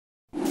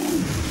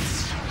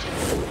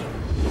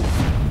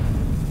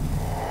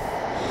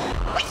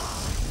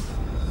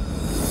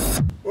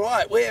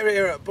Right, we're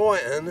here at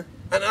Brighton,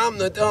 and I'm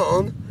the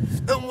Don,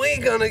 and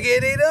we're gonna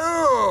get it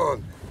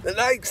on. The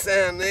lake's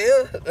down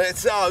there.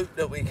 Let's hope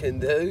that we can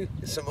do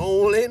some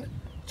hauling,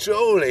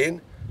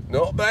 trawling,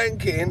 not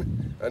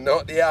banking, and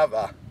not the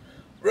other.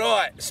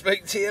 Right,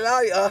 speak to you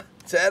later.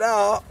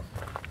 Ta-da.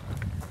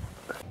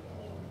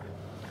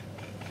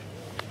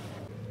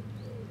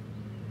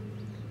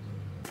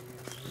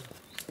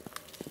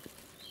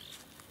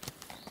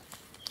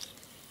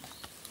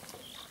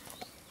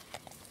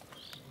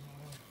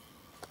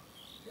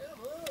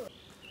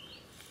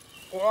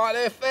 Right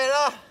there,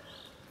 fella.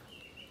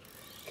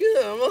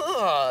 Come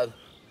on.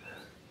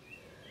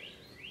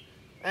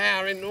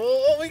 Hour in the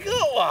water, we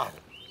got one.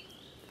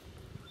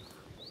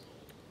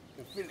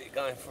 You can feel it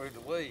going through the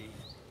weed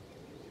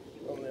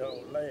on the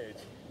old ledge.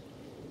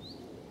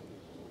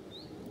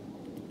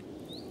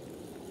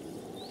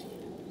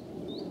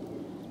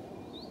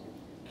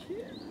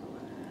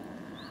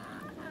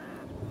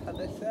 And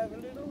let's have a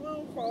little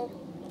mofo.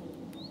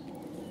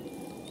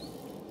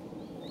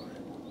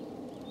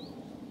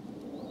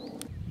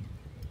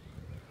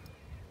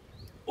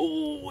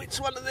 Oh, it's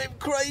one of them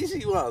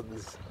crazy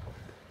ones.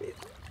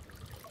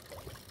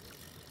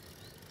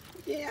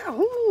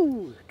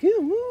 Yahoo!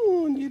 Come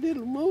on, you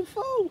little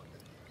mofo.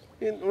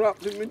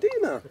 Interrupting my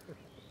dinner.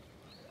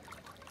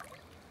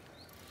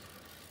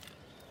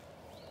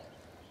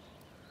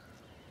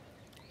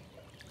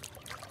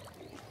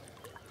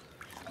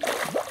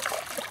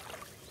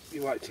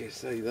 You wait till you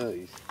see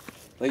these.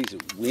 These are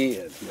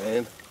weird,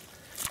 man.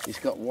 He's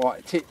got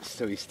white tips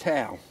to his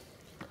tail.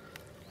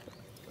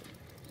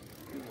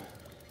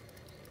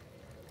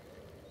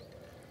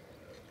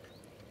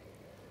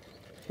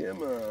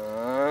 Come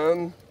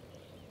on.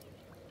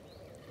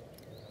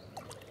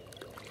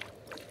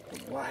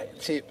 White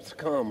tips,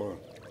 come on.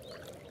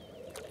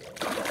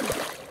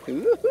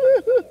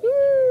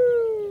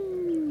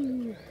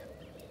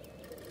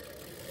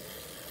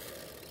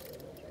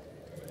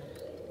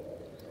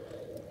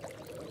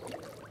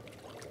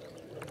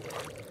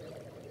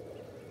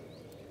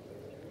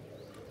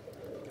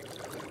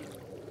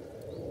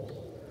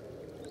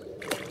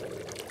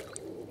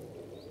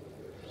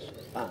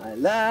 I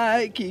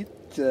like it.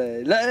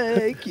 I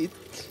like it.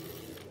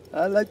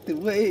 I like the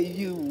way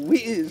you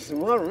whiz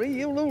my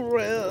reel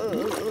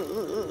around.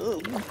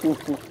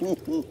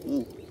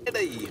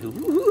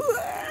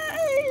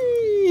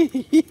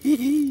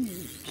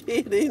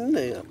 Get in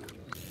there.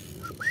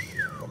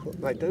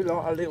 They do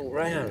like a little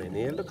round in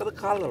here. Look at the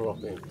colour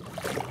of him.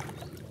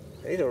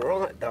 He's a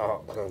right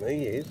dark one,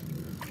 he is.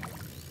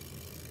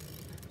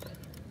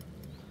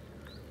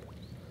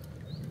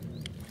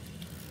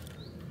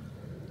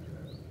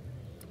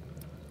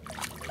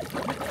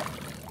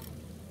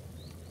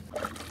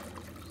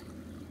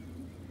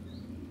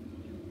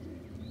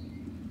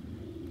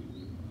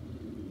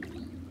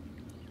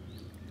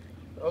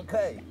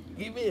 Okay,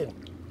 give in.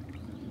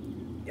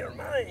 You're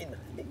mine.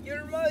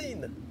 You're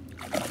mine.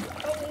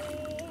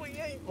 Oh, he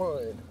ain't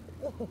mine.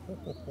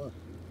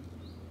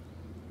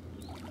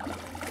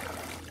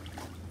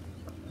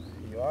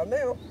 You are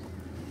now.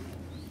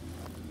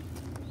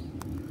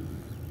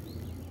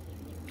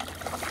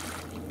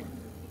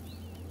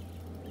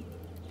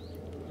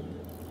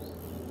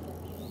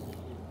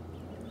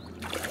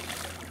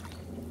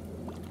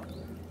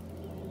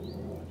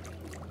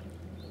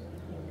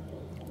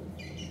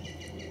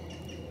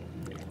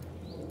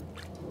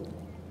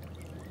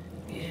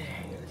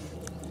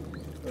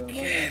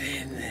 Get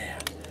in there.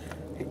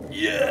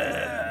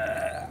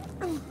 Yeah.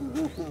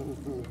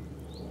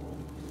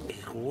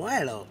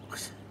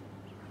 Squallocks.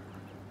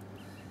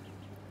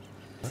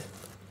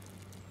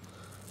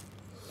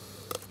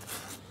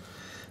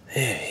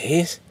 There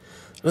he is.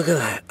 Look at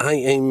that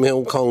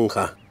 18mm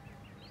conker.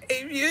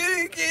 If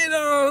you get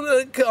on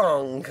a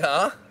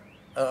conker,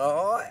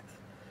 alright,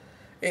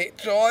 it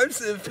drives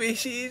the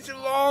fishes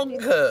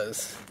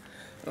bonkers.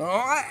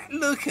 Alright,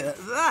 look at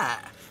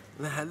that.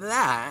 Now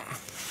that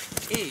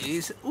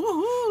is,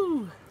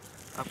 woohoo,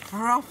 a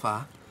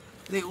proper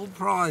little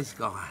prize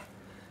guy.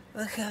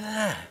 Look at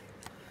that.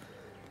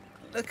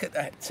 Look at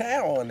that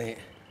tail on it.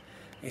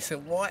 It's a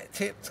white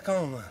tipped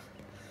common.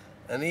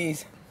 And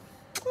he's,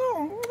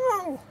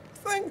 oh,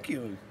 thank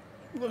you.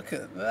 Look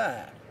at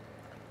that.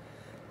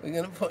 We're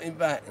going to put him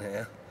back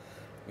now.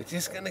 We're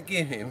just going to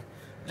give him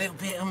a little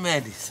bit of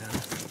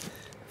medicine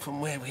from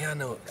where we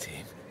unhooked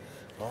him.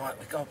 Alright,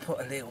 we've got to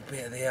put a little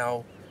bit of the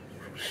old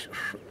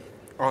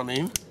on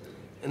him,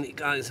 and it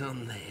goes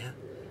on there.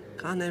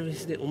 Can't have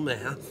his little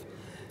mouth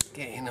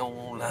getting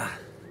all not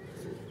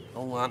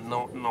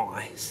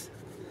nice.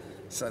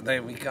 So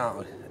there we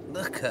go.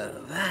 Look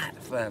at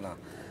that fella.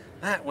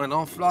 That went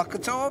off like a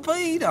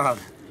torpedo.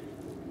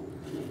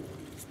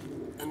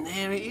 And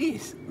there it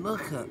is.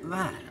 Look at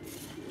that.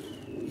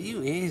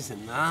 You is a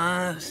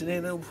nice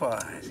little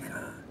prize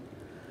guy.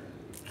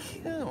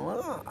 Come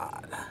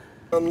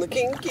on the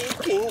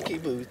kinky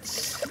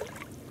boots.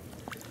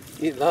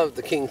 You love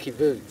the kinky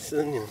boots,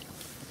 don't you?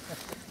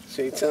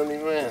 So you turn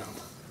him round.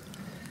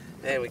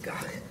 There we go.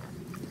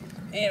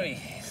 Here he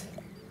is.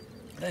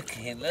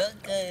 Looky,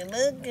 looky,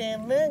 looky,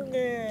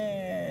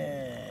 looky.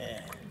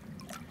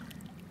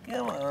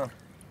 Come on.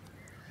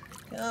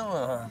 Come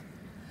on.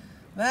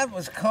 That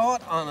was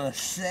caught on a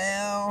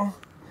sow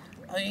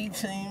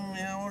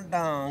 18-mil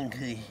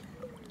donkey.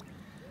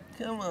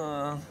 Come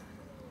on.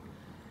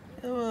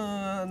 Come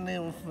on,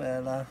 little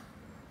fella.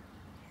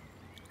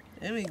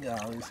 Here he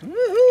goes.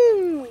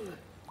 Woohoo!